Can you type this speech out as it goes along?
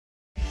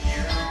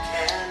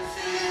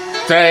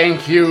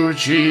Thank you,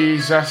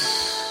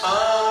 Jesus.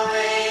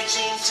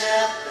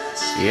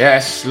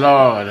 Yes,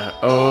 Lord,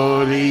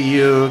 only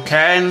you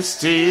can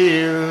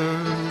steal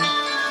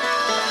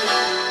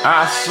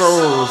our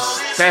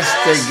souls. Test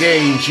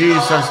again,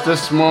 Jesus,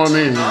 this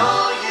morning.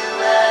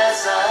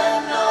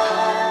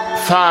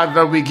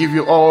 Father, we give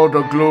you all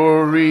the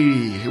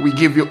glory. We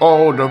give you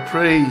all the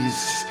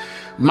praise.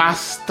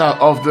 Master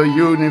of the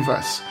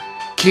universe,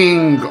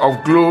 King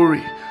of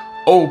glory,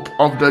 hope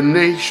of the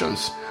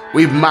nations.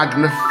 We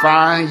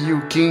magnify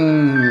you,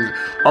 King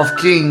of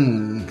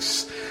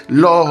kings,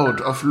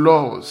 Lord of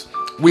lords.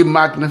 We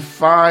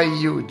magnify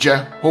you,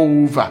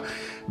 Jehovah.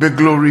 Be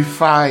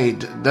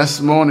glorified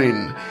this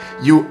morning.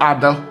 You are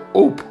the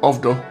hope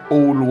of the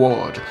whole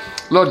world.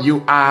 Lord,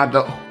 you are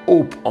the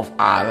hope of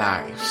our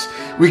lives.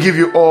 We give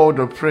you all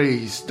the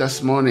praise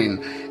this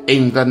morning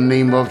in the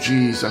name of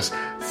Jesus.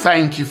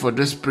 Thank you for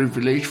this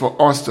privilege for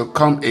us to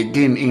come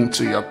again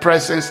into your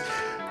presence.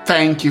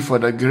 Thank you for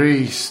the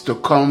grace to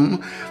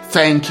come.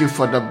 Thank you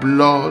for the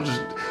blood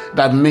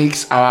that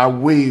makes our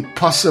way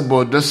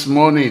possible this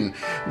morning.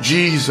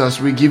 Jesus,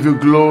 we give you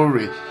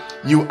glory.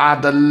 You are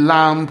the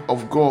Lamb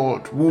of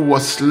God who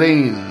was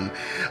slain,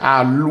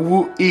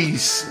 who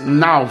is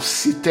now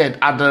seated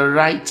at the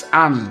right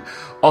hand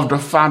of the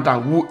Father,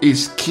 who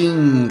is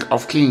King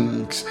of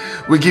kings.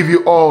 We give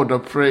you all the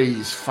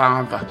praise,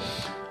 Father,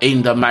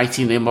 in the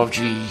mighty name of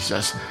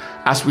Jesus.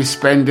 As we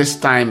spend this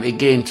time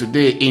again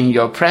today in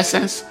your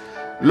presence,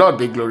 Lord,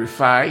 be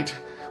glorified.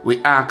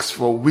 We ask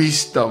for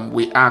wisdom.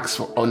 We ask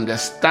for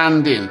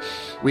understanding.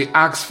 We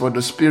ask for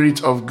the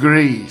spirit of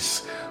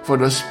grace, for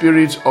the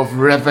spirit of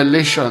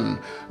revelation.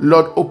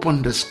 Lord,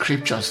 open the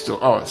scriptures to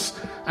us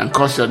and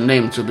cause your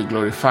name to be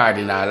glorified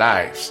in our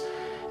lives.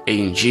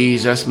 In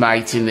Jesus'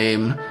 mighty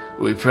name,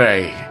 we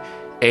pray.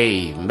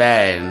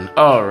 Amen.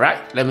 All right,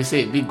 let me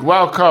say a big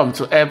welcome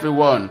to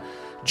everyone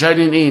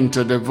joining in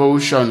to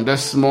devotion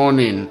this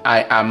morning.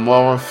 I am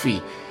Morphy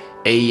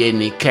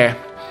Eyenike.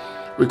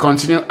 We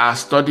continue our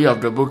study of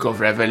the book of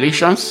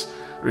Revelations.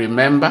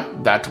 Remember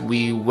that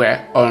we were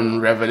on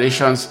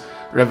Revelations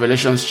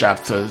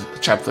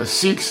chapter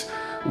 6.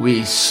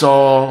 We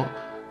saw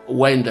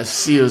when the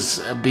seals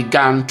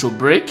began to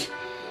break,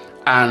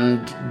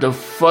 and the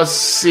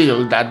first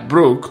seal that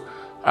broke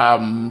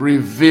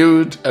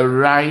revealed a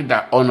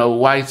rider on a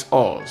white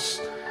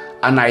horse.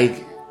 And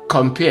I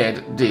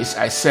compared this.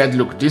 I said,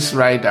 look, this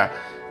rider,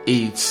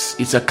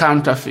 it's a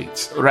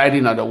counterfeit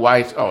riding on a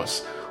white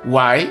horse.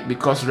 Why?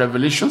 Because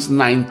Revelations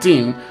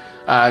 19,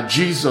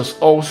 Jesus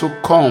also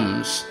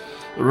comes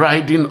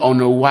riding on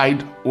a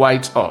white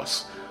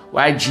horse.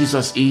 Why?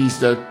 Jesus is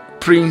the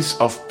Prince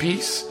of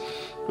Peace,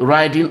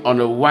 riding on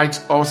a white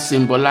horse,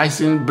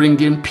 symbolizing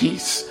bringing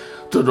peace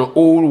to the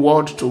whole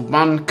world, to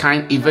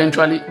mankind,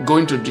 eventually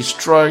going to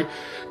destroy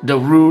the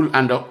rule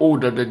and the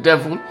hold of the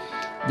devil.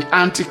 The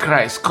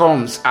antichrist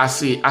comes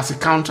as a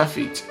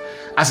counterfeit,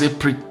 as a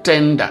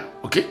pretender.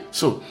 Okay,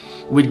 so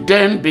we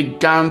then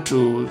began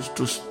to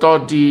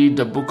study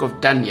the book of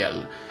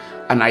Daniel,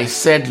 and I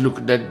said,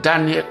 look,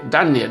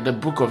 the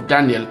book of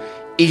Daniel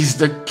is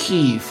the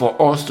key for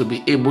us to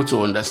be able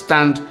to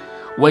understand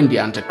when the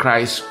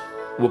antichrist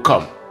will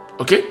come.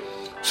 Okay,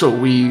 so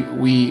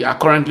we are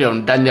currently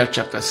on Daniel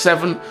chapter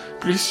 7.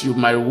 Please, you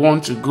might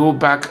want to go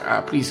back.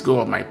 Please go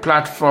on my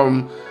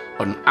platform,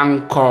 on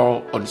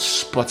Anchor, on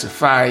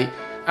Spotify.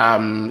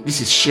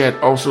 This is shared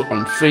also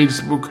on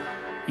Facebook.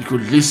 You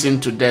could listen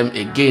to them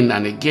again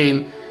and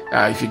again.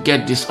 If you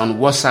get this on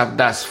WhatsApp,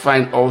 that's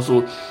fine.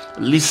 Also,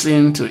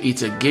 listen to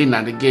it again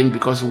and again,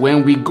 because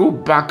when we go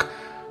back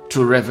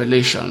to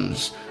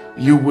Revelations,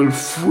 you will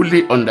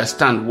fully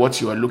understand what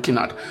you are looking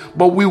at.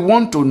 But we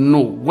want to know,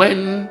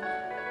 when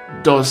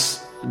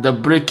does the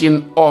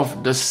breaking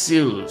of the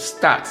seal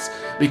start?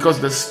 Because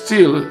the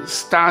seal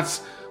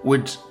starts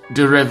with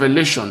the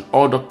revelation,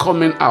 or the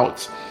coming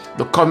out,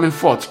 the coming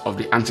forth of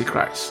the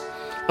Antichrist.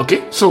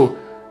 Okay, so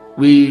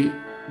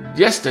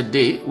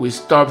yesterday we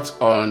stopped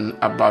on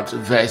about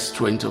verse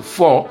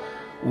 24,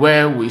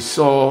 where we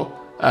saw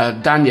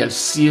Daniel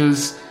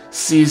sees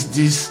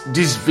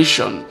this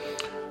vision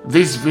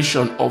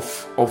of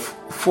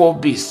four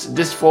beasts,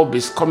 these four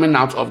beasts coming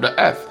out of the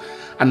earth.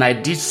 And I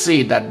did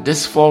say that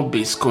this four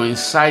beasts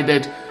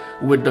coincided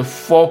with the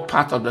four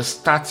part of the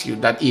statue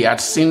that he had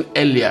seen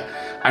earlier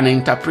and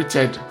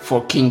interpreted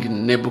for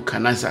King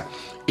Nebuchadnezzar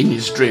in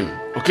his dream.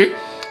 Okay,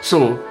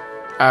 so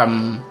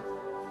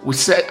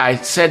I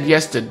said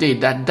yesterday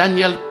that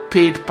Daniel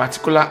paid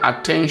particular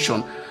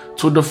attention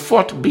to the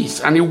fourth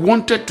beast, and he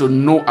wanted to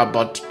know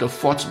about the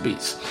fourth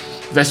beast.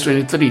 Verse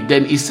 23,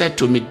 then he said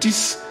to me,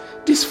 this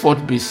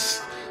fourth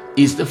beast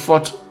is the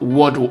fourth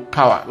world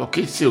power.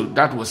 Okay, so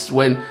that was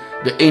when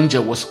the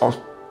angel was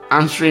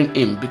answering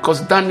him, because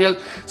Daniel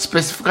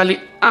specifically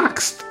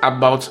asked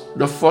about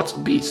the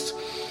fourth beast.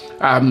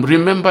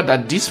 Remember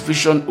that this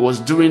vision was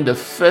during the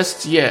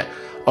first year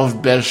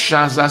of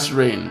Belshazzar's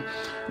reign.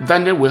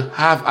 Daniel will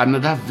have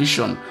another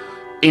vision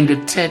in the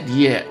third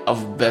year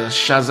of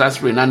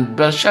Belshazzar's reign. And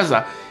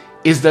Belshazzar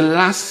is the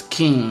last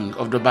king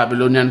of the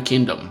Babylonian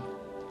kingdom.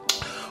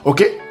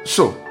 Okay,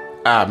 so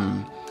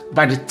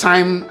by the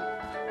time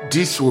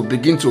this will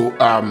begin to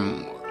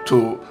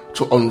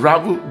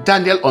unravel,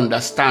 Daniel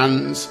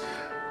understands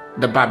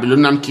the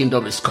Babylonian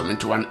kingdom is coming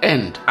to an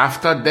end.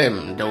 After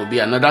them, there will be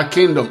another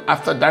kingdom.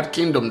 After that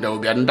kingdom, there will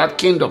be another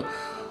kingdom.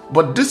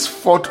 But this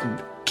fourth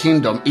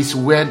kingdom is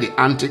where the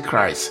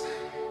antichrist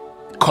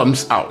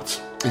comes out.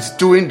 It's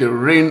during the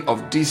reign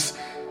of this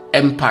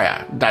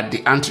empire that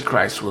the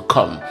antichrist will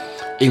come.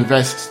 In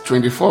verse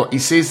 24, it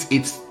says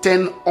its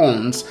 10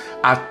 horns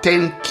are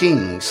 10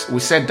 kings. We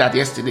said that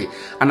yesterday.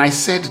 And I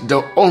said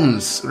the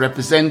horns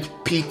represent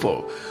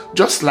people,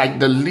 just like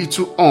the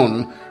little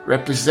horn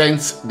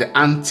represents the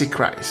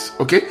antichrist.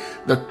 Okay,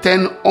 the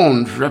 10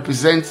 horns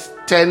represents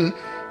 10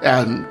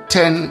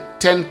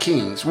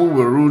 kings who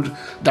will rule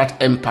that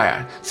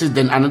empire. See,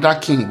 then another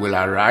king will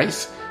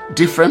arise,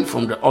 different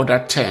from the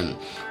other 10,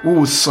 who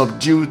will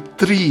subdue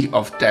 3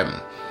 of them.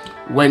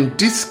 When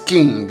this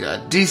king,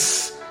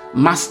 this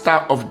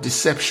master of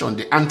deception,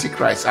 the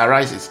antichrist,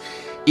 arises,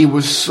 he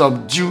will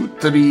subdue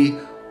 3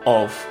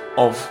 of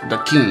the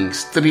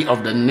kings, 3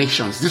 of the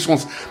nations. These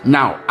ones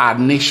now are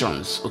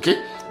nations. Okay,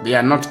 they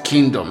are not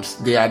kingdoms,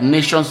 they are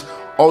nations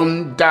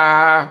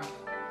under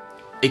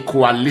a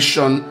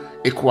coalition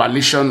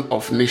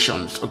of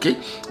nations, okay,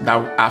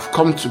 that have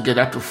come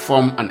together to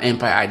form an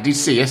empire. I did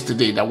say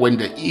yesterday that when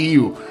the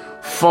EU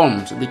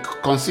formed,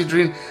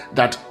 considering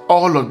that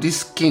all of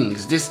these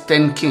kings, these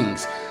 10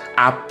 kings,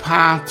 are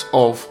part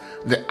of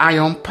the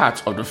iron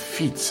part of the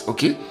feet,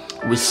 okay,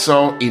 we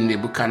saw in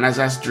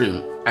Nebuchadnezzar's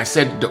dream. I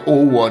said the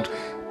whole world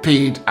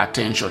paid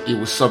attention. It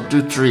will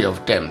subdue 3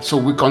 of them. So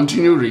we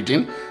continue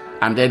reading,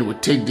 and then we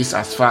take this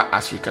as far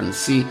as we can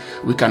see.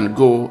 We can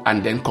go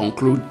and then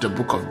conclude the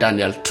book of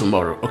Daniel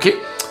tomorrow. Okay?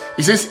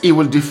 It says he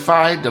will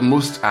defy the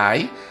Most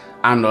High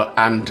and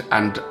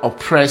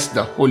oppress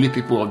the holy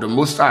people of the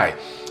Most High.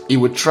 He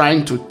will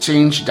try to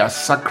change their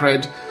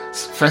sacred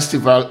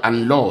festival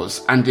and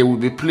laws, and they will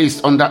be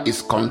placed under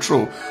his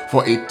control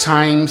for a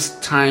times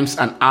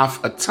and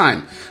half a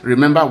time.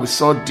 Remember, we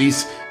saw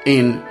this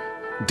in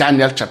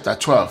Daniel chapter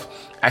 12.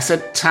 I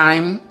said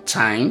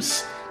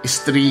times is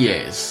 3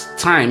 years,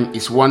 time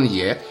is 1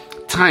 year,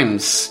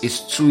 times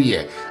is 2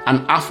 years, and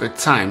half a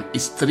time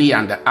is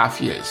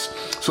 3.5 years.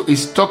 So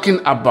it's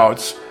talking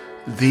about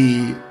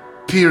the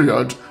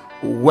period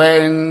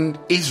when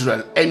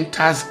Israel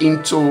enters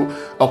into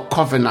a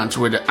covenant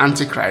with the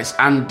Antichrist,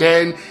 and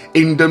then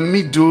in the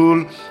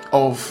middle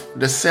of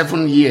the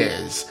 7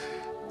 years,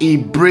 he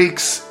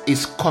breaks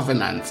his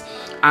covenant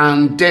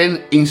and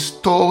then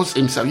installs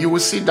himself. You will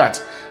see that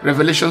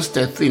Revelation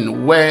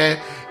 13, where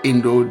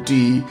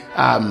the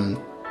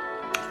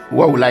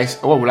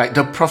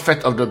the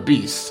prophet of the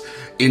beast,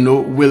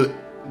 will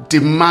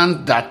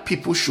demand that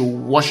people should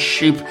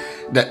worship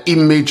the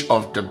image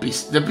of the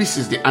beast. The beast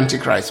is the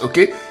Antichrist,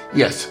 okay?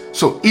 Yes.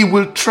 So he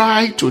will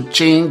try to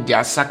change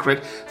their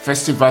sacred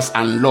festivals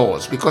and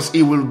laws, because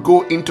he will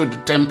go into the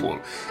temple,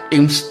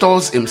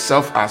 installs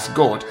himself as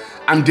God,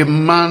 and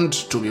demand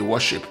to be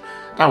worshipped.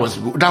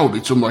 That would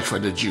be too much for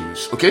the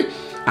Jews, okay?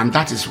 And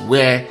that is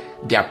where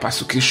their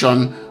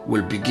persecution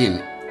will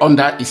begin.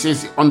 It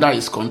says under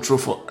his control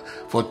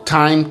for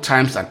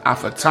times and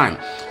half a time.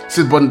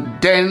 So,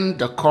 but then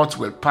the court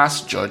will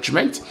pass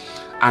judgment,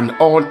 and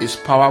all his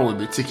power will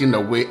be taken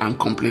away and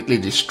completely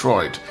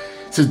destroyed.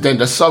 So then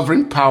the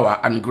sovereign power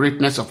and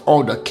greatness of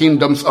all the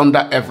kingdoms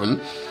under heaven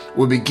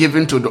will be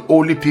given to the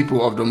holy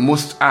people of the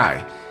Most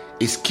High.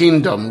 His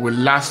kingdom will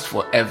last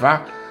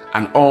forever,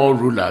 and all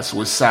rulers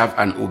will serve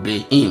and obey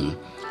him.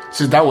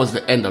 So that was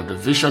the end of the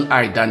vision.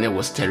 I, Daniel,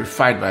 was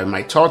terrified by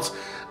my thoughts,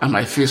 and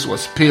my face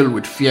was pale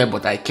with fear,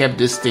 but I kept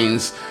these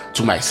things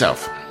to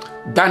myself.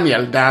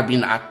 Daniel, that had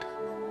been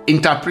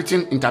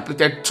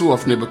interpreted 2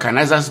 of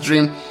Nebuchadnezzar's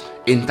dream,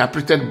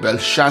 interpreted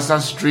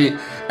Belshazzar's dream,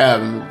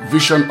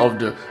 vision of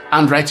the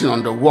handwriting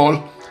on the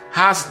wall,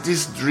 has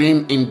this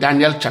dream in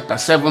Daniel chapter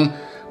 7.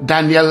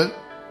 Daniel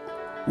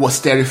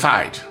was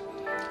terrified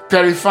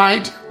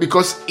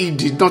because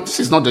this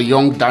is not the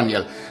young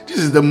Daniel. This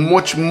is the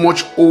much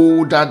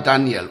older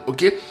Daniel,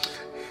 okay?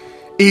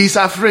 He is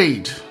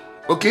afraid,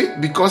 okay?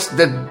 Because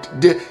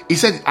he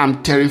said,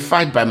 I'm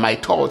terrified by my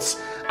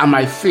thoughts, and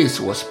my face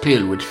was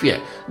pale with fear.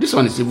 This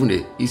one is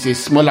it's a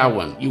smaller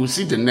one. You will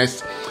see the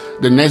next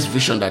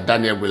vision that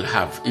Daniel will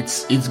have.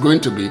 It's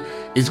going to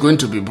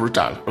be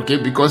brutal, okay?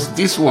 Because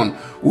this one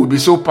will be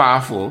so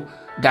powerful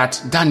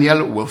that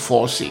Daniel will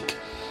fall sick.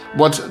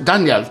 But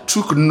Daniel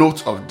took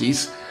note of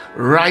this,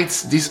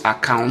 writes these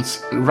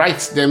accounts,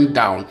 writes them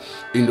down,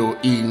 in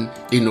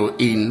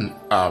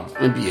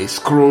maybe a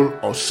scroll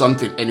or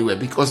something anywhere,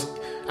 because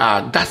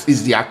that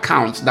is the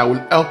account that will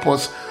help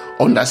us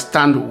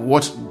understand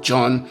what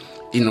John,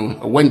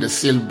 when the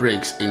seal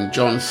breaks in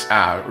John's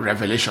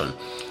revelation.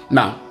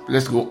 Now,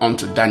 let's go on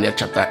to Daniel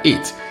chapter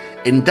 8.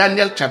 In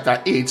Daniel chapter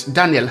 8,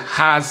 Daniel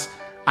has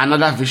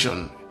another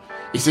vision.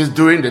 It says,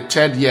 during the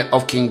 3rd year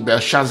of King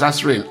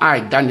Belshazzar's reign,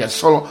 I, Daniel,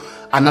 saw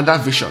another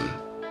vision.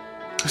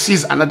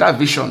 Sees another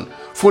vision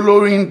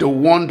following the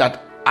one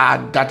that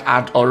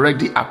had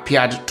already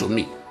appeared to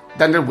me.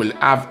 Daniel will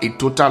have a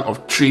total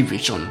of 3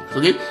 visions.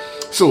 Okay,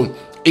 So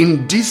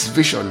in this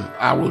vision,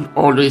 I will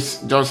always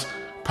just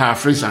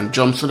paraphrase and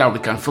jump so that we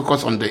can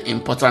focus on the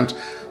important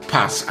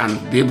parts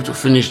and be able to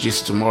finish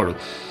this tomorrow.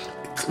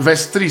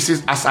 Verse 3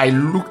 says, as I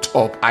looked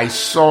up, I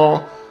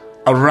saw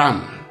a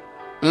ram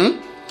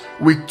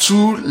with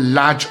two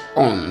large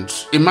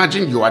horns.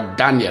 Imagine you are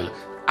Daniel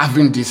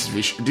having this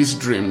vision, this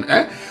dream.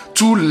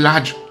 Two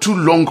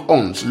long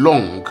horns,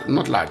 long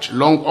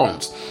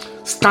horns,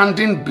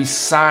 standing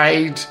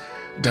beside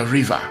the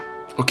river.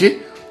 Okay,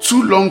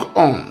 two long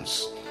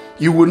horns.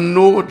 You will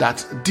know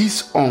that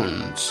these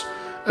horns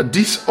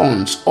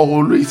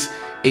always,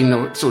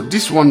 so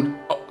this one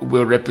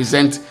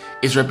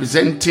is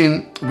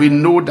representing, we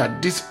know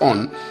that this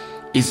horn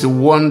is the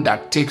one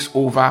that takes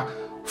over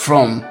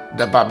from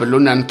the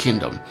Babylonian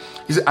kingdom.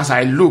 He said, as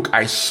I look,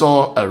 I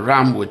saw a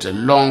ram with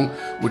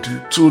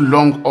two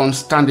long horns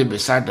standing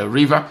beside the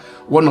river.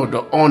 One of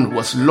the horns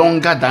was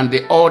longer than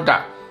the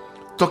other,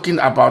 talking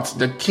about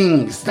the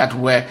kings that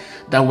were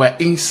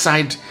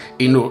inside,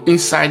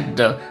 inside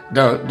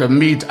the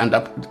Mede, and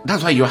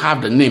that's why you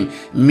have the name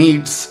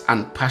Medes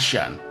and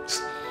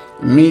Persians.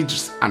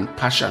 Medes and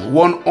Persian.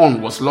 One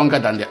horn was longer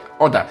than the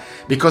other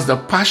because the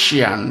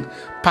Persian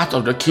part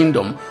of the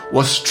kingdom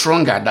was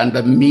stronger than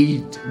the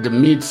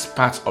Medes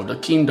part of the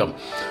kingdom.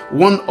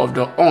 One of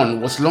the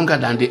horn was longer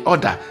than the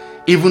other,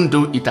 even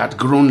though it had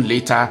grown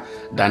later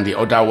than the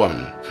other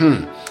one.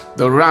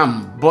 The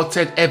ram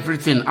butted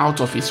everything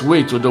out of its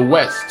way to the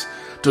west,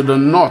 to the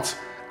north,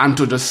 and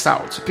to the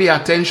south. Pay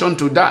attention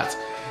to that,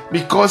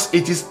 because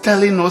it is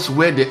telling us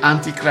where the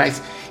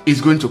antichrist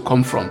is going to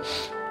come from.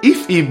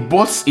 If he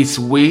butts its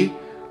way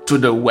to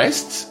the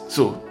west,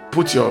 so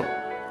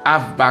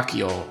have back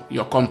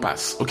your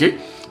compass, okay?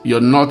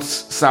 Your north,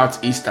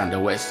 south, east, and the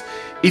west.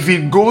 If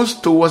it goes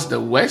towards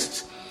the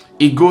west,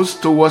 it goes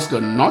towards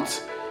the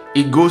north,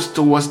 it goes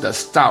towards the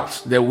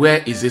south. Then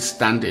where is it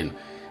standing?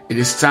 It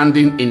is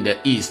standing in the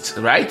east,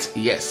 right?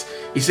 Yes.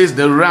 It says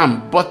the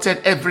ram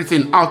butted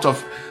everything out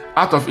of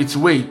its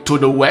way to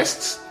the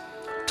west,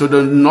 to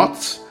the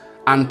north,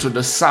 and to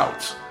the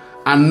south.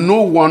 And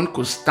no one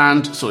could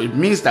stand. So it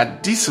means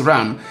that this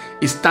ram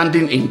is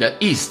standing in the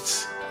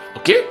east.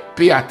 Okay?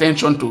 Pay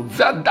attention to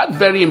that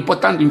very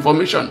important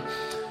information.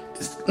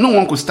 No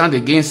one could stand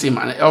against him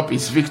and help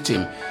his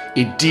victim.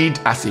 He did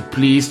as he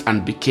pleased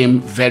and became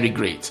very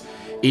great.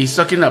 He's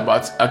talking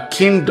about a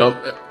kingdom,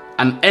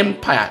 an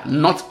empire,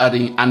 not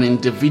an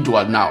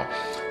individual now.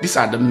 These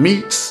are the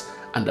Medes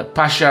and the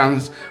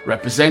Persians,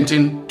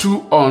 representing two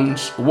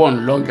horns,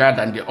 one longer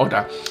than the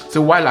other.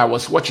 So while I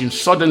was watching,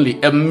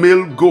 suddenly a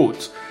male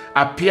goat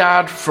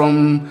appeared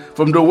from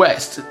the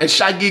west, a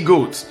shaggy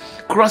goat,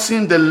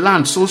 crossing the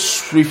land so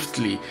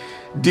swiftly.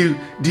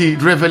 The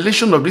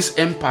revelation of this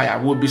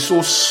empire will be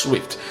so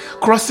swift,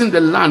 crossing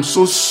the land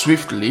so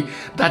swiftly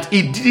that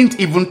it didn't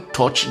even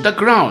touch the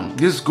ground.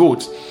 This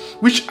goat,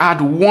 which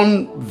had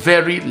one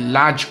very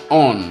large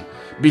horn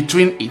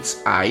between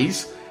its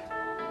eyes,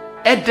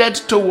 headed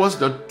towards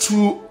the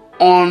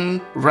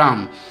two-horn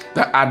ram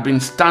that had been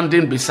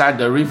standing beside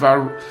the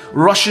river,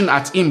 rushing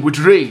at him with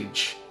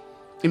rage.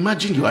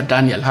 Imagine you are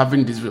Daniel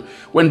having this vision.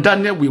 When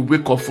Daniel will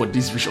wake up for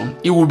this vision,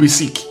 he will be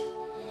sick.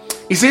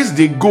 He says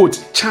the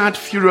goat charged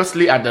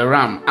furiously at the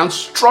ram and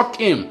struck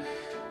him,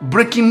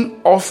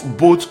 breaking off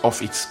both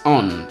of its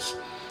horns.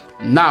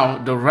 Now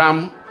the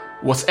ram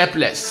was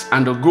helpless,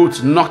 and the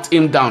goat knocked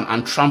him down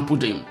and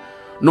trampled him.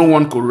 No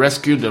one could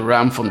rescue the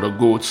ram from the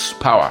goat's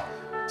power.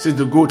 Since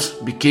the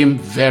goat became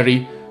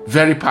very,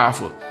 very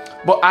powerful.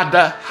 But at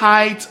the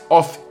height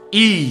of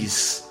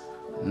ease,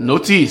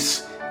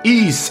 notice,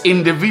 ease,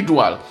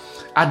 individual,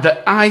 at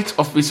the height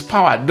of his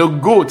power, the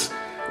goat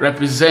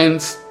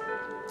represents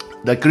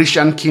the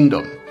Christian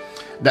kingdom.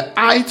 The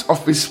height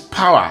of his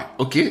power,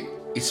 okay,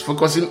 is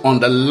focusing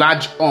on the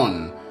large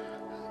horn.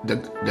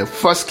 The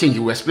first king, he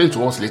will explain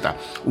to us later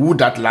who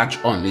that large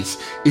horn is.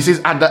 He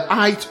says, at the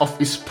height of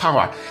his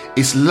power,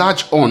 his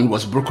large horn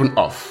was broken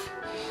off.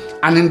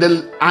 And in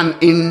the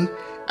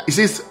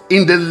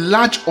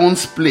large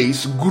horn's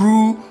place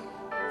grew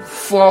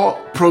four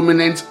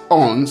prominent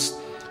horns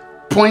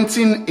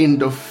pointing in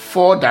the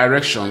four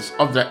directions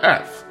of the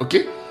earth.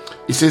 Okay?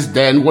 It says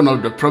then one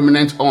of the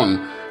prominent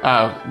horn.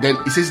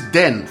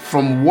 Then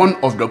from one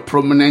of the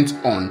prominent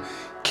horn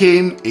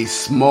came a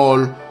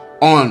small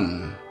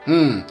horn,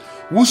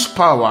 whose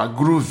power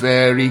grew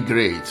very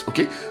great.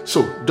 Okay?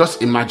 So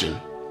just imagine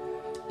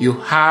you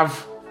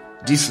have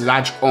this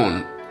large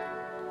horn.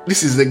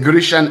 This is the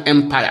Grecian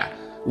Empire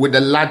with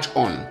the large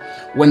horn.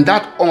 When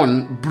that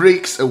horn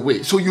breaks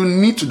away, so you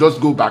need to just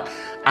go back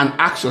and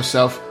ask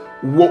yourself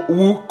what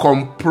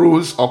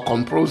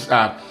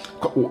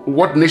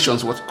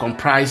nations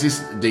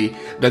comprises the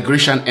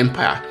Grecian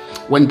Empire.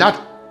 When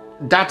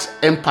that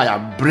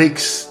empire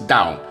breaks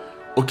down,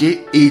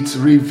 okay, it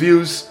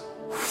reveals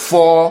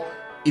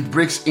it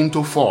breaks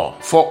into four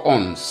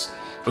horns.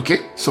 Okay,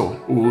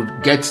 so we'll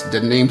get the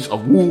names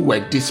of who were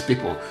these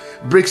people.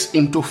 Breaks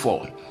into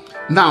four.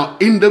 Now,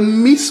 in the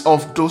midst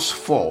of those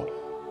four,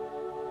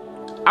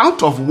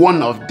 out of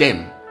one of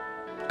them,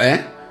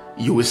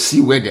 you will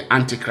see where the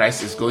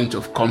antichrist is going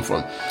to come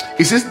from.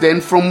 It says,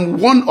 then from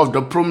one of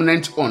the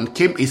prominent horn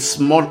came a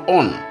small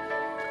horn,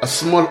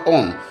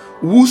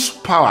 whose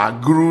power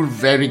grew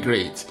very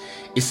great.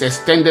 It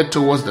extended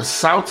towards the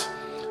south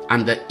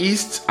and the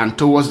east and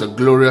towards the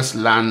glorious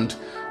land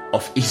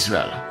of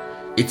Israel.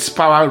 Its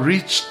power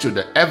reached to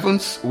the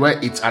heavens,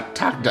 where it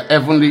attacked the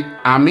heavenly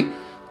army.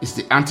 It's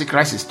the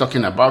antichrist is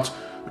talking about,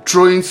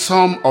 throwing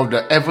some of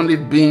the heavenly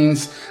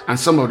beings and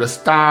some of the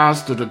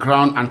stars to the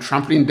ground and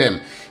trampling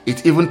them.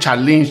 It even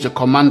challenged the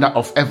commander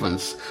of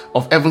heaven's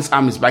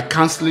armies by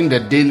canceling the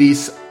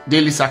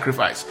daily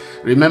sacrifice.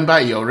 Remember,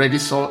 he already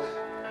saw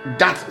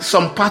that,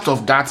 some part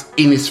of that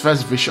in his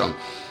first vision.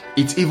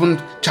 It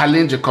even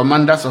challenged the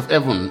commanders of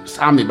heaven's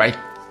army by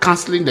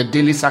canceling the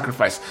daily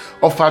sacrifice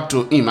offered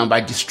to him and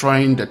by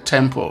destroying the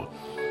temple.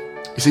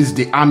 It says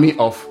the army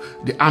of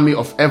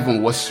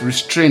heaven was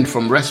restrained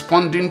from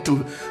responding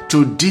to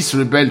this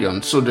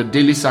rebellion, so the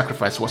daily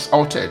sacrifice was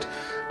altered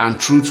and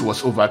truth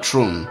was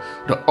overthrown.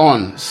 The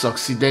horn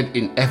succeeded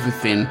in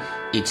everything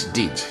it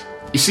did.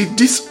 You see,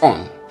 this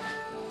horn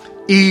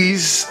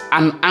is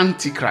an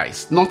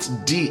antichrist, not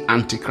the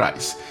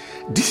antichrist.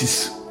 This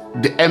is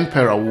the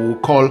emperor we will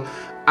call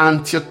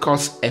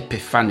Antiochus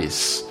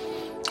Epiphanes.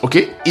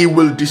 Okay, he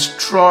will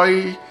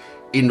destroy,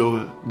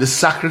 the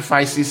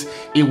sacrifices.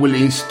 He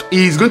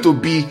is going to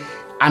be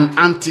an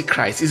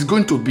antichrist. It's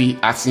going to be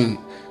in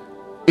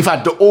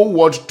fact, the whole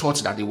world thought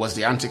that it was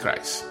the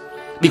antichrist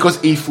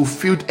because he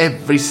fulfilled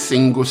every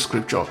single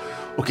scripture.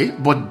 Okay,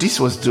 but this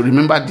is during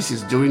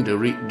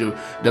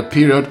the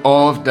period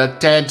of the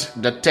third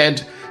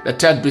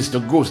beast, the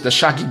ghost, the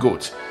shaggy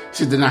goat.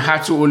 See, then I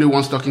had two only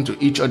ones talking to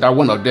each other.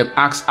 One of them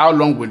asked, how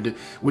long will the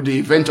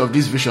event of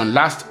this vision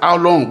last? How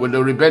long will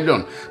the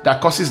rebellion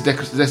that causes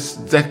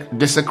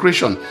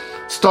desecration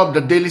stop the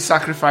daily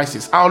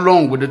sacrifices? How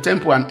long will the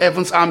temple and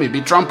heaven's army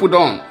be trampled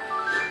on?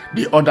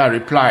 The other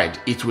replied,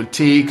 it will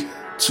take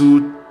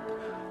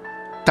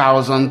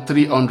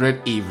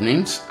 2,300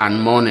 evenings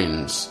and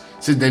mornings.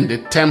 See, then the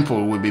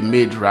temple will be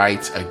made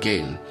right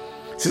again.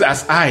 See,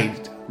 as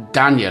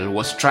Daniel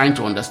was trying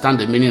to understand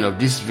the meaning of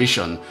this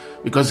vision,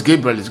 because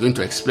Gabriel is going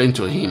to explain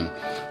to him,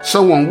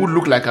 someone who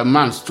looked like a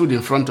man stood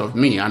in front of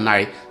me, and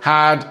I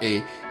heard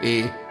a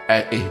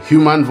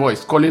human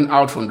voice calling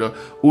out from the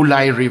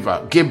Ulai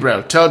River,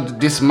 Gabriel, tell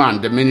this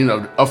man the meaning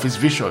of his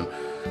vision.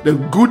 The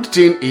good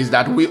thing is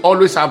that we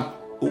always have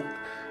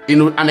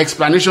an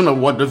explanation of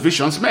what the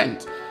visions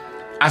meant.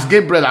 As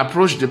Gabriel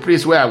approached the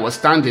place where I was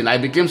standing, I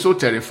became so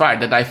terrified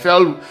that I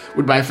fell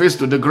with my face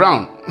to the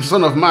ground.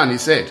 Son of man, he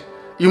said,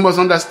 you must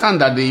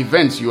understand that the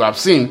events you have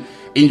seen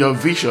in your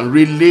vision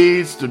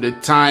relates to the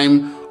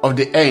time of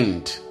the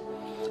end.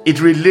 It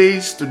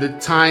relates to the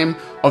time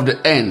of the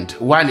end.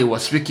 While he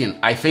was speaking,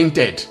 I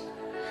fainted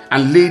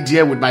and lay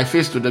there with my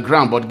face to the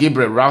ground, but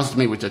Gabriel roused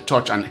me with a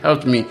touch and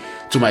helped me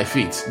to my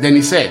feet. Then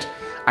he said,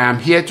 I am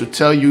here to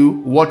tell you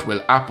what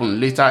will happen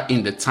later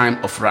in the time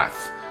of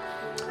wrath.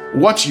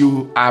 What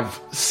you have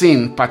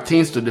seen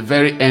pertains to the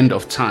very end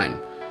of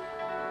time.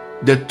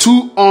 The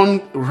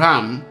two-horned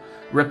ram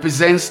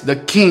represents the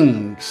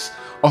kings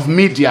of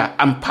Media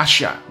and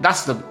Persia.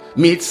 That's the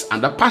Medes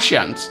and the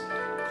Persians.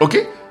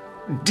 Okay?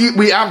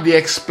 We have the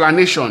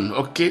explanation.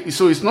 Okay?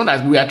 So it's not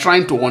that we are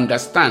trying to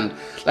understand.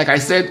 Like I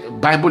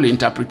said, Bible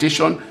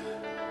interpretation,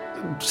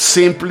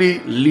 simply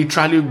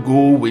literally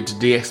go with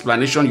the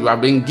explanation you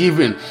have been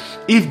given.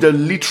 If the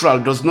literal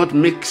does not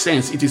make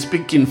sense, it is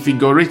speaking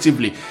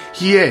figuratively.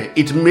 Here,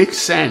 it makes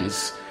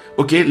sense.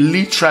 Okay?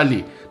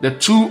 Literally, the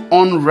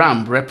two-horned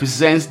ram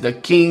represents the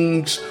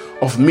kings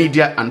of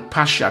Media and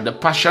Persia. The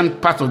Persian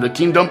part of the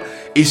kingdom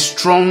is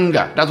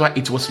stronger. That's why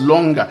it was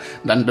longer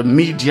than the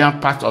Media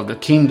part of the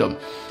kingdom.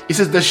 It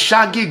says the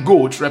shaggy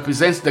goat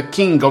represents the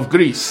king of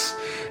Greece.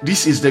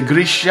 This is the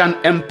Grecian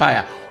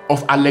empire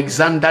of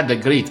Alexander the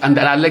Great. And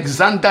that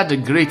Alexander the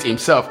Great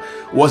himself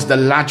was the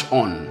large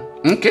horn.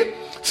 Okay?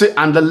 So,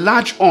 and the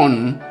large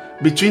horn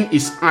between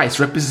his eyes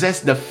represents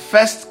the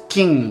first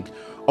king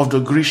of the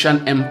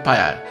Grecian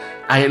empire.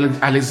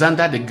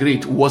 Alexander the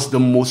Great was the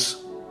most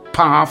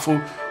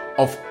powerful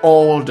of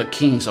all the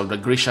kings of the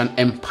Grecian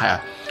empire.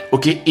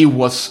 Okay, he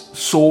was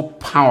so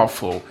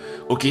powerful.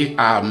 Okay,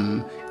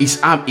 his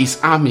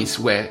armies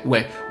were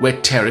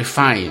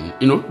terrifying,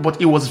 but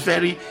he was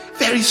very,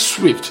 very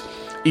swift.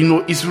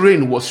 His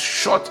reign was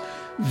short,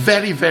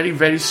 very, very,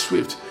 very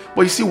swift.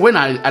 But you see, when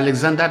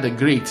Alexander the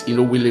Great,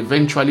 will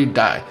eventually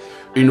die,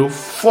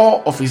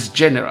 4 of his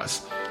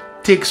generals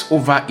takes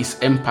over his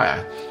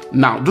empire.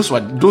 Now, those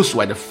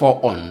were the 4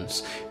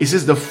 horns. It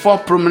says the 4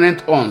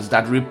 prominent horns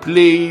that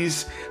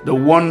replace the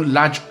one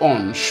large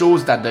horn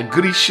shows that the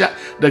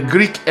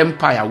Greek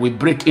empire will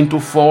break into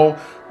 4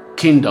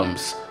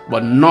 kingdoms,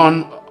 but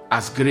none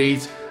as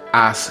great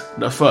as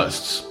the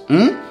first.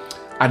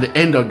 At the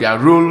end of their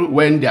rule,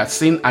 when their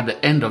sin is at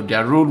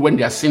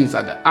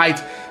the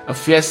height, a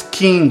fierce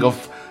king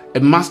a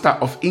master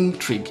of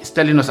intrigue is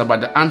telling us about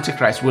the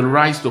Antichrist will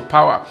rise to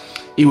power.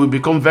 He will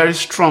become very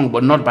strong,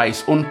 but not by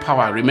his own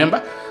power.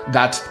 Remember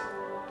that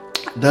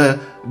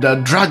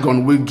the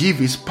dragon will give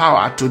his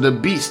power to the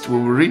beast. We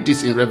will read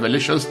this in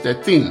Revelation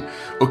 13.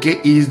 Okay,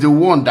 he is the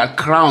one that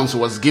crowns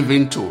was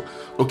given to.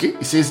 Okay,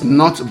 it says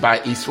not by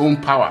his own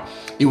power.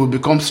 He will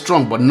become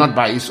strong, but not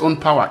by his own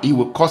power. He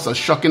will cause a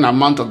shocking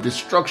amount of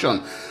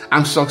destruction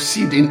and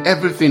succeed in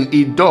everything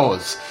he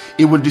does.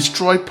 He will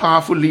destroy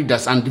powerful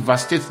leaders and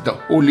devastate the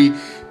holy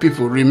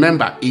people.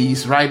 Remember, he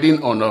is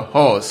riding on a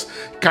horse,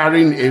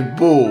 carrying a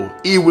bow.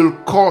 He will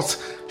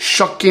cause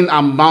shocking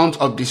amount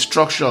of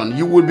destruction.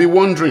 You will be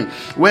wondering,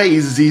 where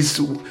is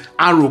this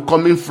arrow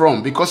coming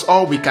from? Because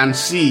all we can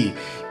see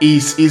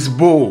is his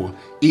bow.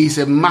 He is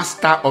a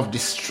master of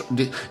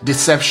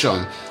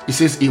deception. He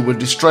says he will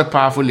destroy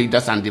powerful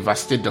leaders and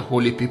devastate the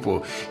holy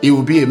people. He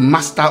will be a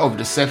master of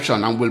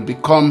deception and will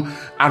become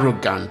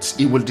arrogant.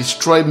 He will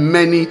destroy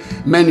many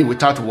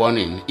without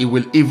warning. He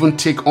will even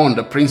take on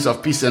the Prince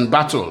of Peace in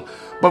battle,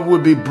 but will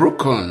be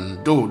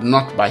broken, though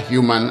not by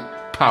human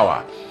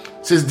power.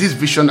 It says this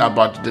vision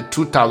about the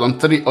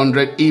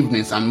 2,300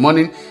 evenings and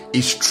morning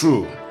is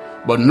true,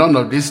 but none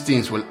of these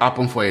things will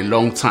happen for a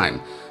long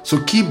time.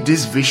 So keep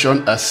this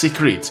vision a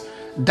secret.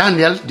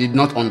 Daniel did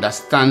not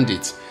understand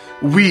it.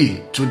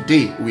 We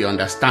today, we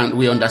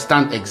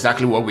understand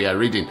exactly what we are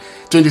reading.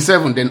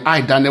 27, then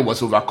I, Daniel,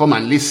 was overcome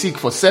and lay sick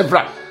for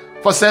several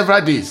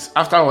days.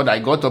 Afterward, I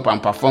got up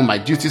and performed my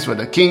duties for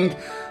the king,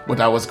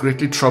 but I was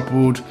greatly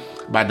troubled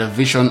by the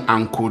vision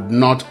and could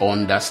not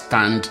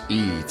understand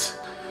it.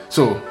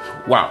 So,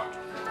 wow.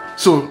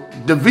 So,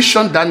 the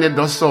vision Daniel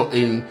does so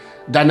in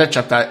Daniel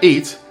chapter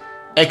 8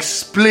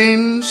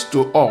 explains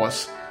to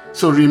us.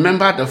 So,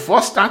 remember the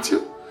first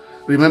statue?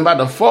 Remember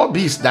the four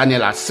beasts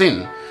Daniel had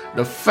seen.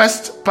 The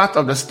first part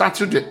of the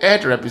statue, the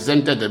head,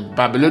 represented the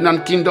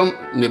Babylonian kingdom,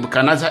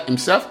 Nebuchadnezzar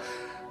himself.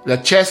 The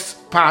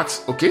chest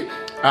part,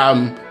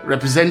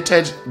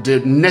 represented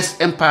the next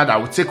empire that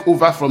would take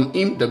over from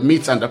him, the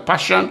Medes and the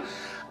Persian.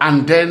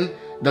 And then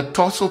the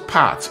torso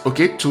part,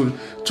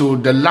 to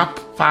the lap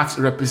part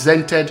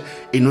represented,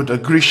 the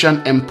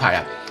Grecian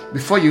Empire.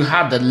 Before you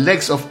have the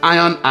legs of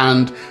iron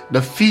and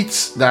the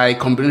feet, the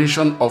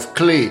combination of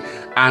clay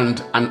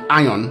and an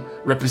iron,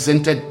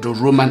 represented the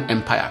Roman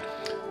Empire.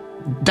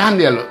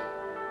 Daniel,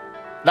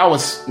 that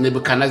was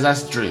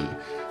Nebuchadnezzar's dream.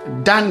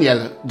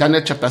 Daniel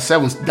chapter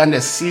 7,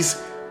 Daniel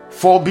sees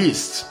four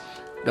beasts.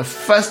 The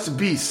first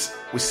beast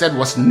we said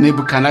was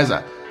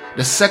Nebuchadnezzar.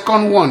 The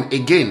second one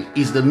again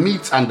is the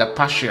Medes and the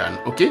Persian,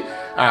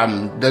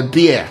 the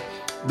bear.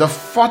 The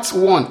fourth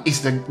one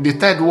is the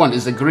third one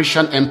is the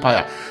Grecian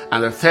Empire,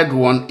 and the third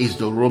one is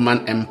the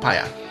Roman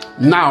Empire.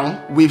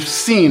 Now we've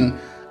seen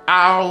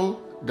how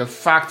the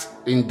fact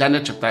in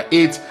Daniel chapter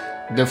 8,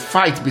 the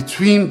fight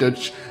between the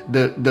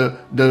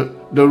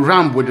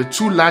ram with the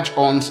two large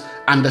horns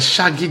and the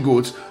shaggy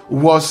goat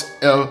was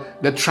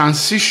the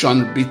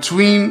transition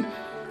between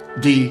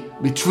the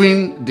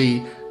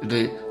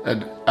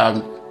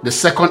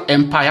second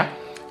empire,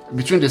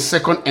 between the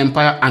second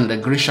empire and the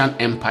Grecian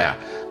Empire.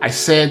 I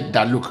said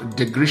that, look,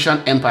 the Grecian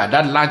Empire,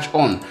 that large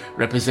horn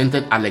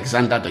represented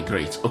Alexander the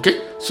Great.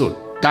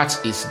 So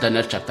that is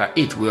Daniel chapter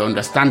 8. We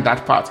understand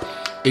that part.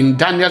 In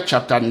Daniel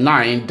chapter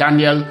 9,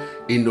 Daniel,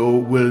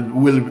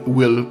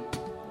 will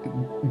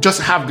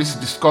just have this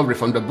discovery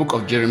from the book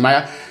of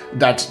Jeremiah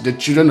that the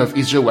children of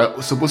Israel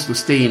were supposed to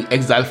stay in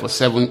exile for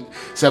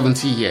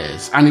 70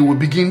 years. And he will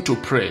begin to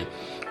pray.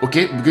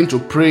 Begin to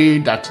pray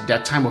that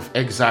their time of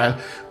exile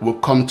will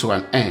come to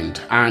an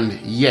end. And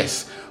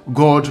yes,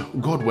 God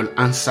will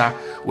answer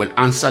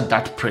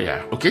that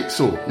prayer.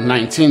 So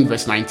 19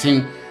 verse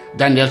 19,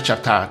 Daniel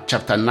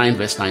chapter 9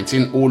 verse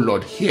 19. O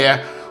Lord,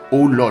 hear. O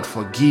Lord,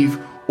 forgive.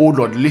 O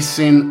Lord,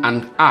 listen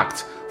and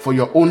act. For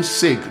your own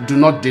sake, do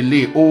not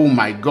delay. Oh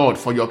my God,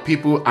 for your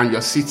people and your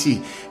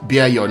city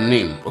bear your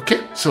name.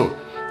 So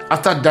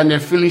after Daniel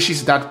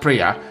finishes that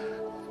prayer,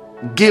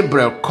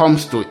 Gabriel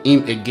comes to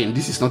him again.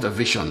 This is not a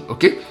vision.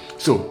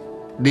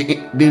 So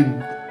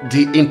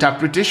the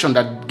interpretation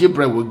that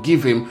Gabriel will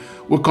give him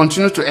will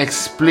continue to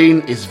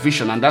explain his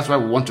vision, and that's why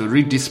we want to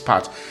read this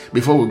part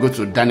before we go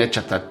to Daniel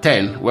chapter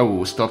 10, where we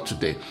will stop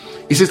today.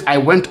 He says, I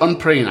went on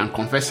praying and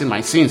confessing my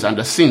sins and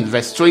the sins,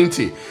 verse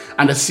 20,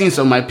 and the sins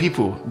of my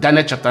people,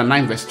 Daniel chapter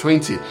 9, verse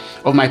 20,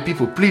 of my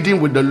people, pleading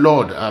with the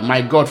Lord,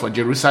 my God, for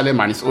Jerusalem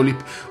and its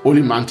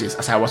holy mountains.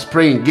 As I was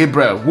praying,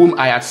 Gabriel, whom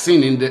I had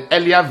seen in the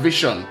earlier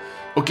vision.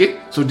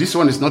 So this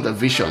one is not a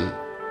vision.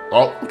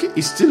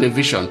 It's still a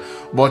vision,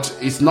 but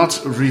it's not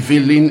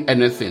revealing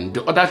anything.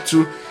 The other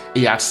two,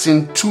 he had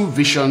seen two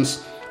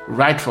visions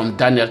right from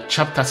Daniel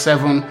chapter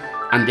 7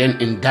 and then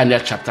in Daniel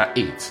chapter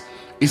 8.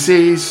 It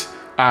says,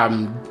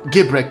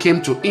 Gabriel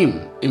came to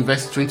him in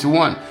verse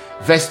 21.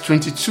 Verse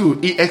 22,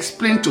 he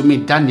explained to me,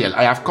 Daniel,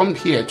 I have come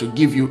here to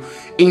give you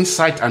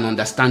insight and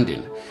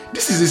understanding.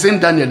 This is the same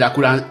Daniel that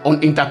could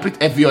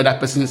interpret every other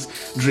person's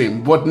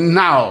dream. But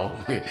now,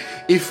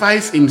 he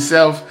finds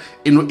himself,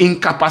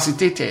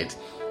 incapacitated.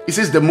 He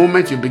says, the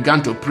moment you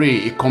began to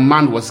pray, a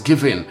command was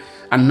given.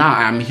 And now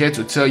I am here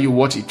to tell you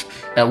what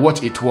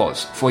it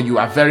was. For you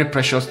are very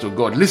precious to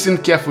God. Listen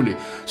carefully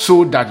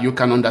so that you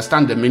can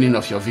understand the meaning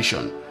of your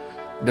vision.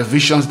 The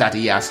visions that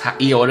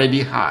he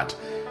already had.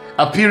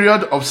 A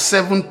period of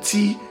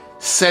 70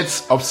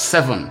 sets of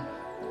 7.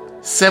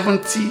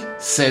 70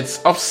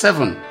 sets of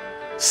 7.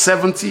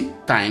 70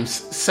 times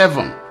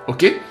 7.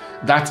 Okay?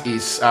 That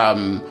is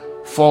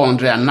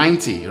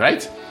 490,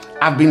 right?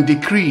 Have been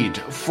decreed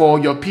for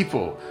your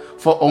people.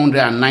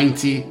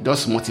 490,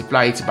 just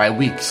multiply it by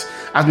weeks,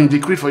 has been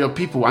decreed for your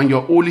people and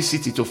your holy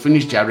city to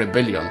finish their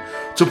rebellion,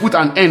 to put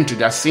an end to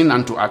their sin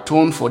and to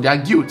atone for their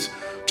guilt,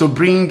 to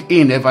bring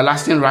in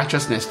everlasting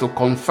righteousness, to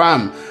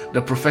confirm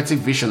the prophetic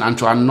vision and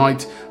to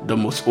anoint the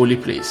most holy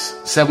place.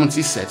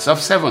 70 sets of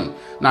 7.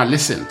 Now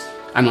listen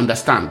and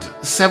understand.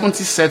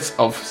 70 sets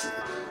of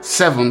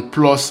 7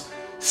 plus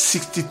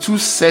 62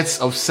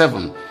 sets of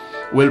 7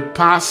 will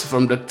pass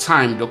from the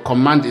time the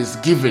command is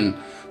given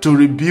to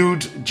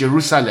rebuild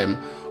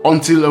Jerusalem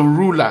until a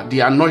ruler, the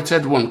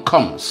Anointed One,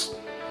 comes.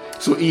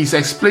 So he is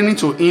explaining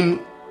to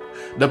him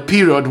the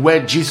period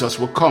where Jesus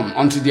will come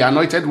until the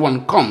Anointed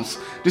One comes.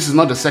 This is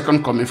not the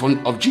second coming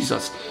of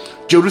Jesus.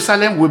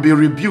 Jerusalem will be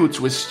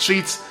rebuilt with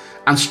streets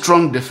and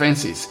strong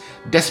defenses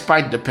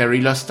despite the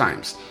perilous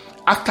times.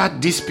 After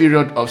this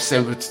period of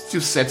 72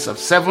 sets of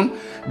 7,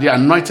 the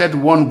Anointed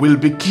One will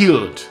be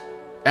killed.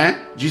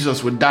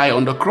 Jesus will die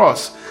on the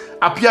cross,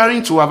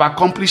 appearing to have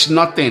accomplished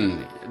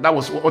nothing. That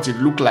was what it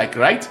looked like,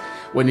 right?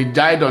 When he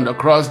died on the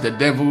cross, the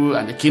devil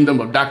and the kingdom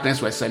of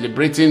darkness were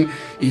celebrating.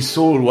 His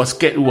soul was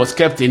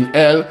kept in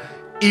hell.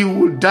 He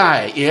would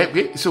die.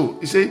 Yeah? So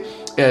he said,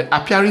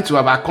 appearing to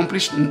have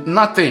accomplished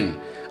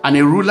nothing, and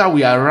a ruler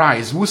will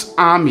arise whose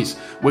armies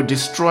will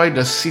destroy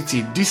the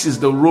city. This is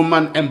the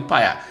Roman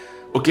Empire.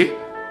 Okay,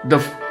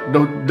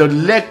 the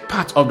leg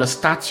part of the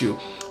statue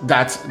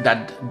that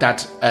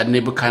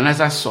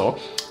Nebuchadnezzar saw,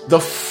 the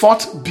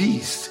fourth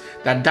beast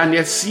that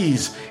Daniel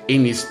sees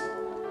in his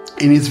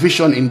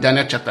vision in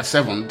Daniel chapter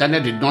 7.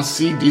 Daniel did not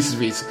see this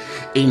beast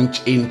in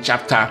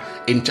chapter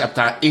 8. He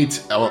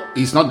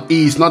is not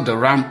the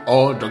ram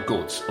or the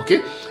goat.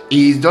 Okay,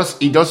 he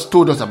just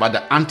told us about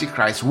the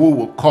antichrist who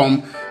will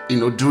come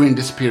during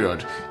this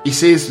period. He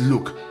says,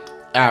 look,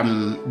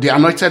 the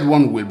Anointed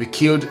One will be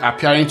killed,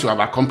 appearing to have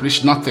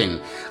accomplished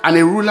nothing, and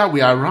a ruler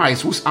will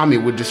arise whose army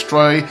will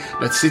destroy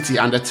the city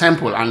and the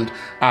temple, and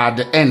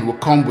the end will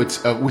come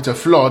with a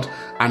flood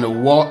and a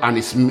war, and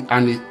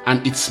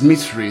its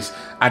miseries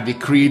are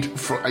decreed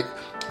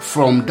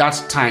from that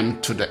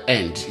time to the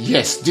end.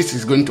 Yes, this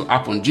is going to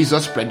happen.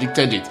 Jesus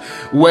predicted it.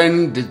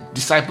 When the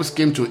disciples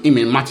came to him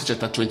in Matthew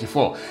chapter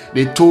 24,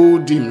 they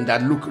told him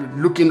that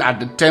looking at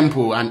the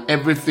temple and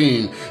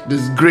everything,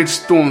 these great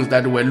stones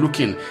that they were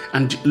looking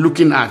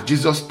at,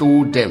 Jesus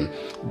told them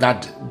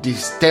that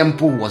this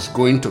temple was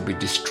going to be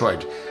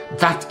destroyed.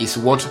 That is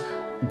what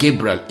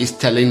Gabriel is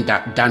telling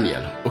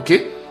Daniel.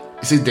 Okay?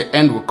 He says the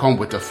end will come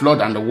with a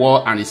flood, and the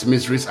war and its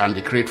miseries are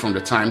decreed from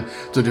the time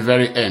to the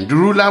very end. The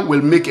ruler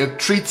will make a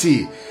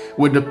treaty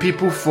with the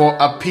people for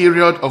a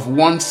period of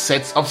 1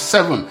 set of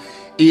 7.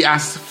 He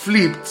has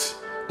flipped,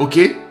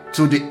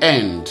 to the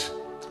end,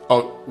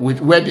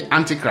 where the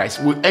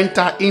Antichrist will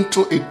enter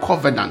into a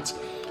covenant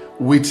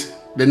with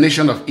the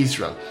nation of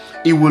Israel.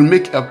 He will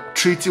make a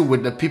treaty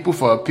with the people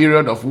for a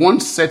period of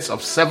 1 set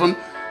of 7.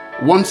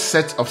 1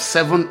 set of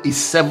 7 is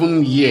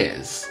 7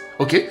 years.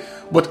 Okay?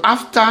 But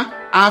after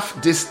half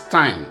this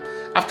time,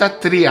 after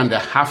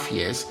 3.5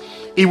 years,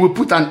 he will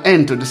put an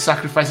end to the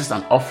sacrifices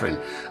and offering,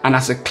 and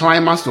as a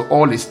climax to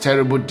all his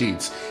terrible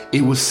deeds,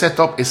 he will set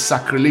up a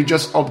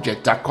sacrilegious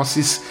object that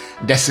causes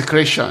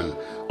desecration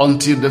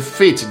until the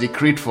fate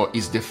decreed for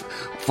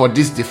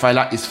this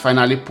defiler is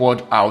finally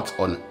poured out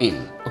on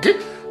him. Okay,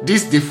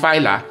 this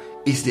defiler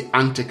is the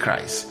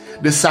Antichrist.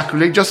 The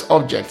sacrilegious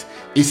object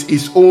is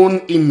his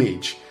own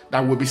image that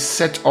will be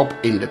set up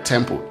in the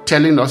temple,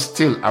 telling us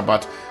still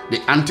about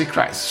the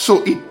Antichrist.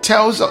 So it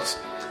tells us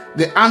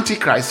the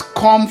Antichrist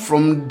come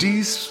from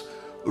this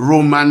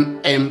Roman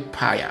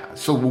Empire.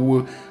 So we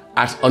will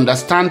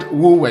understand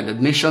who were the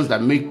nations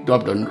that made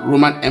up the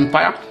Roman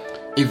Empire.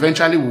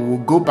 Eventually we will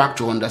go back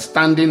to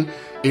understanding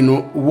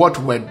what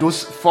were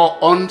those 4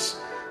 horns,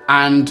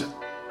 and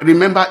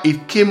remember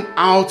it came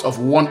out of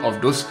one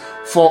of those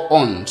 4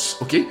 horns.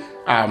 Okay,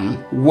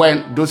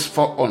 when those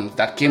 4 horns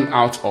that came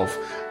out of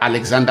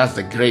Alexander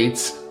the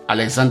Great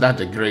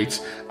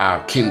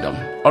kingdom.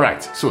 All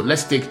right, so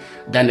let's take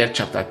Daniel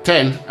chapter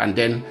 10, and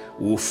then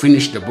we'll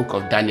finish the book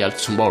of Daniel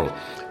tomorrow.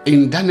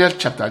 In Daniel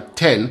chapter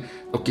 10,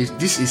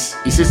 it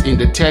says in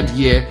the 3rd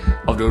year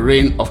of the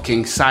reign of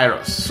King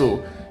Cyrus.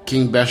 So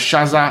King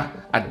Belshazzar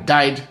had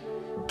died.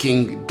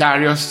 King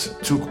Darius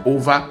took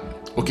over.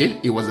 Okay,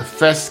 he was the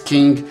first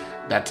king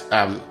that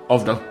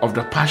of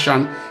the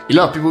Persian. A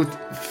lot of people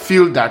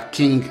feel that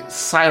King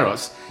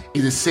Cyrus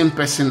is the same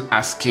person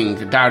as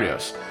King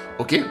Darius.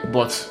 Okay,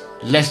 but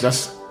let's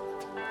just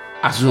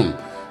assume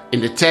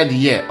in the 3rd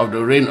year of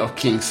the reign of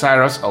King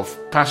Cyrus of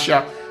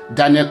Persia,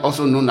 Daniel,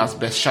 also known as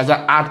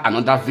Belshazzar, had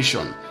another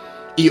vision.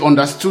 He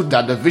understood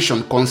that the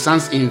vision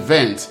concerns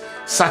events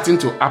certain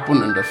to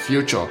happen in the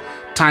future,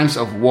 times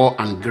of war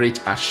and great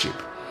hardship.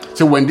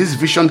 So when this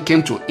vision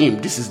came to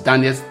him, this is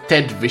Daniel's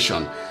 3rd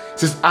vision. It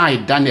says, I,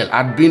 Daniel,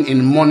 had been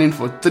in mourning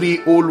for 3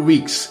 whole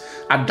weeks,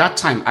 At that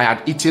time, I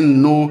had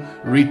eaten no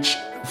rich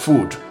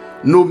food,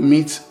 no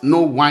meat,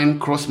 no wine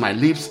crossed my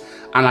lips,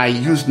 and I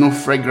used no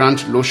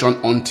fragrant lotion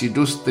until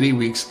those 3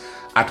 weeks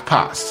had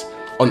passed.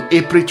 On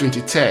April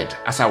 23rd,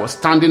 as I was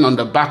standing on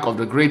the back of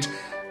the great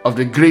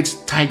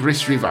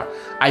Tigris River,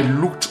 I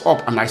looked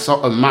up and I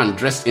saw a man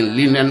dressed in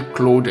linen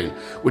clothing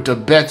with a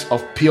belt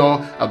of pure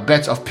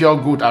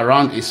gold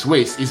around his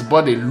waist. His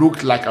body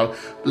looked like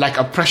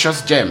a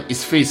precious gem.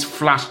 His face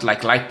flashed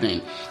like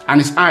lightning,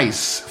 and his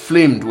eyes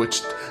flamed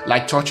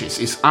like torches.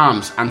 His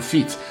arms and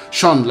feet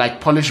shone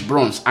like polished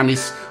bronze, and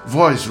his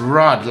voice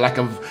roared like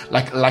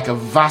a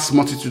vast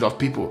multitude of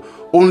people.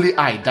 Only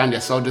I,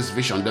 Daniel, saw this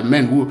vision. The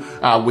men who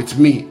are with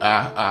me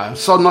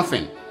saw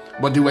nothing,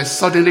 but they were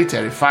suddenly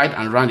terrified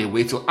and ran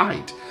away to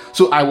hide.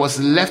 So I was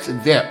left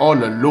there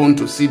all alone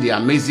to see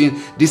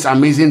this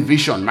amazing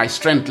vision. My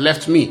strength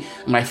left me.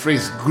 My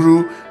face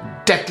grew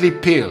deathly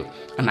pale,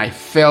 and I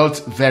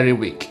felt very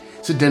weak.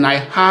 So then I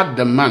heard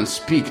the man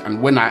speak,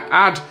 and when I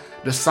heard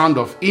the sound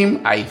of him,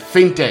 I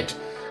fainted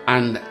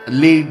and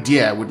lay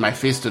there with my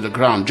face to the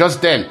ground.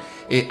 Just then,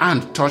 a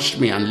hand touched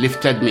me and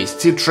lifted me,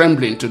 still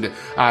trembling,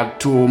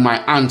 to my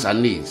hands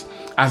and knees.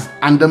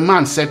 And the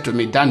man said to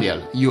me,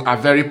 Daniel, you are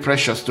very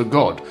precious to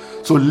God,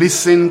 so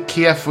listen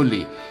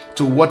carefully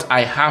to what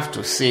I have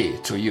to say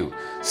to you.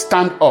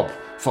 Stand up,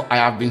 for I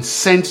have been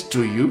sent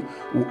to you.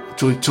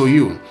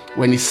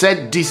 When he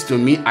said this to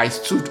me, I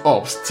stood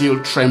up,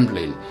 still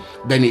trembling.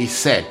 Then he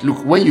said,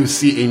 look, when you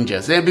see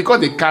angels,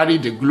 because they carry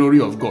the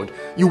glory of God,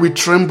 you will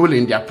tremble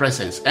in their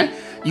presence.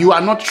 You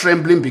are not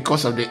trembling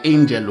because of the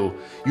angel.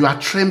 You are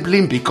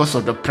trembling because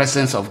of the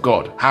presence of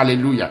God.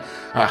 Hallelujah.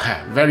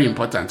 Very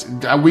important.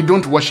 We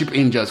don't worship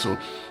angels.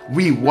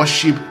 We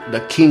worship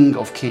the King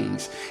of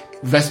Kings.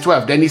 Verse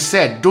 12, then he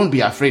said, don't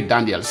be afraid,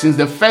 Daniel. Since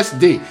the first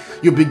day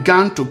you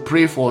began to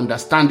pray for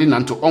understanding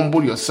and to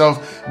humble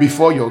yourself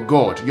before your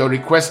God, your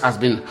request has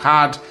been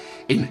heard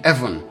in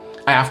heaven.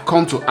 I have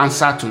come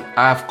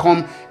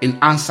in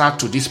answer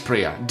to this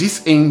prayer.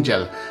 This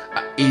angel,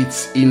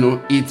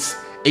 it's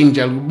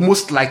angel,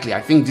 most likely, I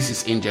think this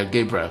is angel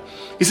Gabriel.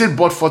 He said,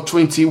 but for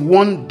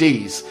 21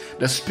 days,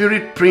 the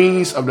spirit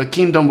prince of the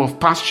kingdom of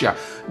Persia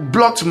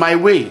blocked my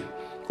way.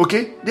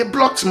 Okay, they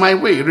blocked my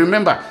way.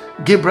 Remember,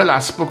 Gabriel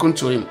has spoken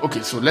to him.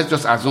 Okay, so let's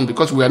just assume,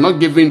 because we are not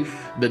giving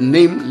the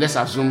name, let's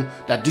assume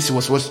that this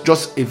was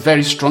just a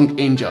very strong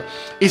angel.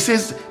 It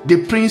says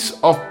the prince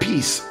of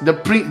peace,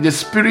 the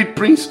spirit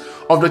prince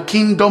of the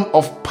kingdom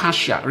of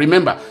Persia.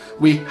 Remember,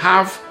 we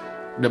have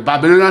the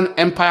Babylonian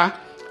Empire,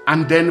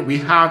 and then we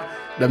have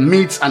the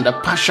Medes and the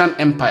Persian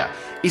Empire.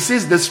 It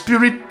says the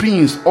spirit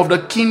prince of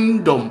the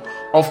kingdom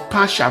of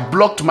Persia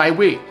blocked my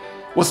way,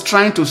 was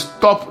trying to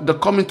stop the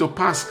coming to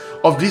pass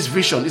of this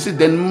vision. It says,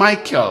 then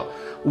Michael,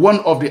 one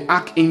of the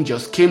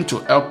archangels, came to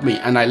help me,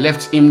 and I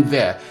left him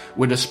there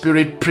with the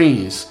spirit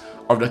prince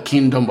of the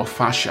kingdom of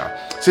Persia.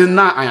 So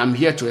now I am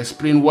here to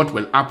explain what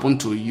will happen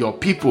to your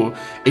people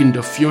in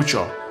the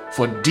future,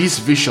 for this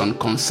vision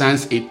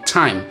concerns a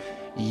time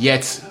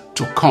yet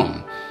to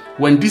come.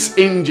 When this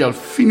angel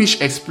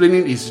finished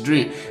explaining his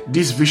dream,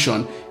 this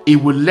vision, he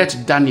will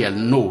let Daniel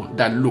know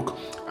that, look,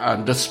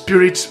 the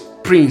spirit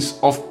prince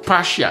of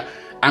Persia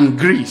and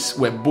Greece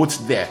were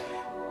both there,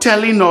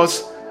 telling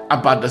us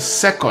about the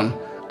second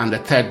and the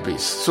third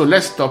beast. So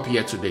let's stop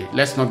here today.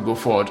 Let's not go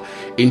forward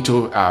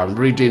into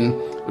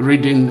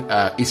reading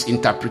his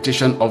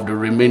interpretation of the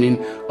remaining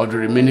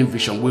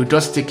vision. We'll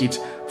just take it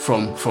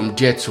from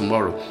there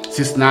tomorrow.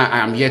 Since now I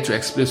am here to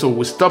explain. So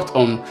we stopped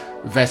on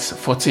verse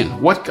 14.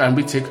 What can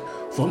we take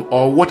from,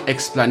 or what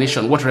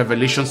explanation, what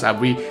revelations have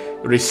we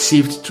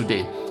received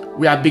today?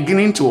 We are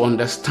beginning to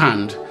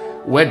understand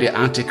where the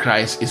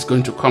antichrist is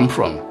going to come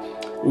from.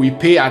 We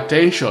pay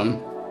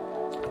attention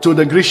to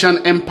the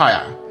Grecian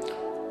Empire.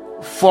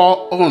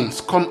 4 horns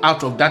come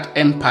out of that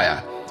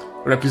empire,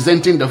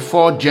 representing the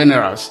 4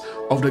 generals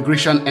of the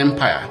Grecian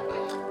Empire.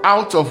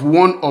 Out of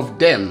one of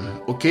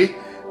them, okay,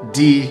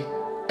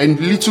 a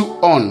little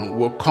horn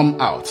will come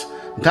out.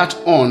 That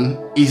horn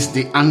is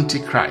the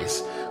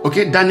antichrist.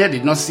 Okay, Daniel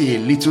did not see a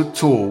little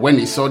toe when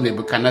he saw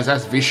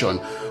Nebuchadnezzar's vision,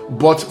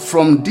 but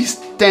from these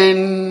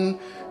 10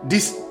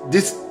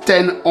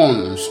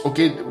 horns,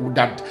 okay,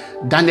 that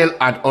Daniel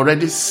had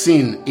already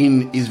seen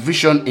in his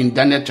vision in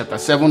Daniel chapter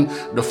 7,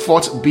 the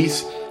 4th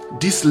beast,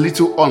 this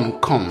little horn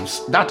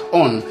comes. That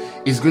horn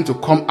is going to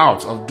come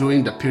out of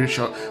during the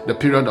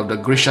period of the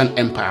Grecian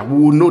Empire.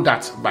 We will know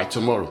that by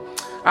tomorrow.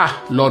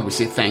 Lord, we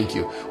say thank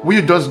you.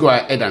 Will you just go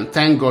ahead and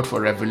thank God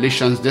for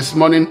revelations this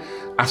morning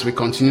as we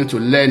continue to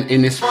learn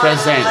in his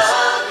presence?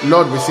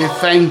 Lord, we say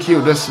thank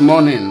you this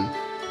morning.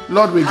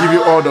 Lord, we give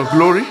you all the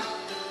glory.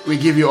 We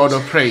give you all the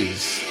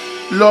praise.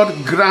 Lord,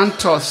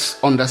 grant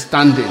us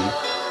understanding.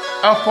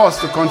 Help us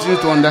to continue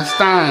to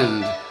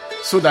understand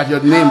so that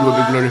your name will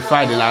be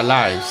glorified in our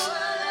lives.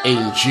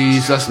 In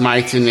Jesus'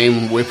 mighty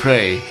name we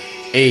pray.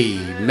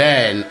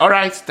 Amen. All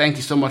right. Thank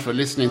you so much for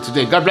listening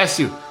today. God bless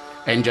you.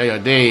 Enjoy your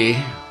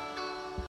day.